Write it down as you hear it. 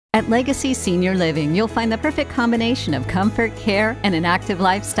At Legacy Senior Living, you'll find the perfect combination of comfort, care, and an active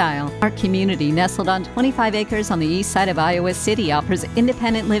lifestyle. Our community, nestled on 25 acres on the east side of Iowa City, offers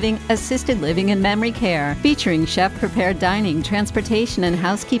independent living, assisted living, and memory care, featuring chef-prepared dining, transportation and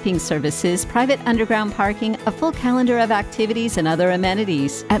housekeeping services, private underground parking, a full calendar of activities, and other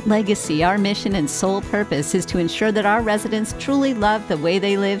amenities. At Legacy, our mission and sole purpose is to ensure that our residents truly love the way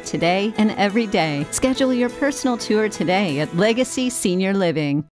they live today and every day. Schedule your personal tour today at Legacy Senior Living.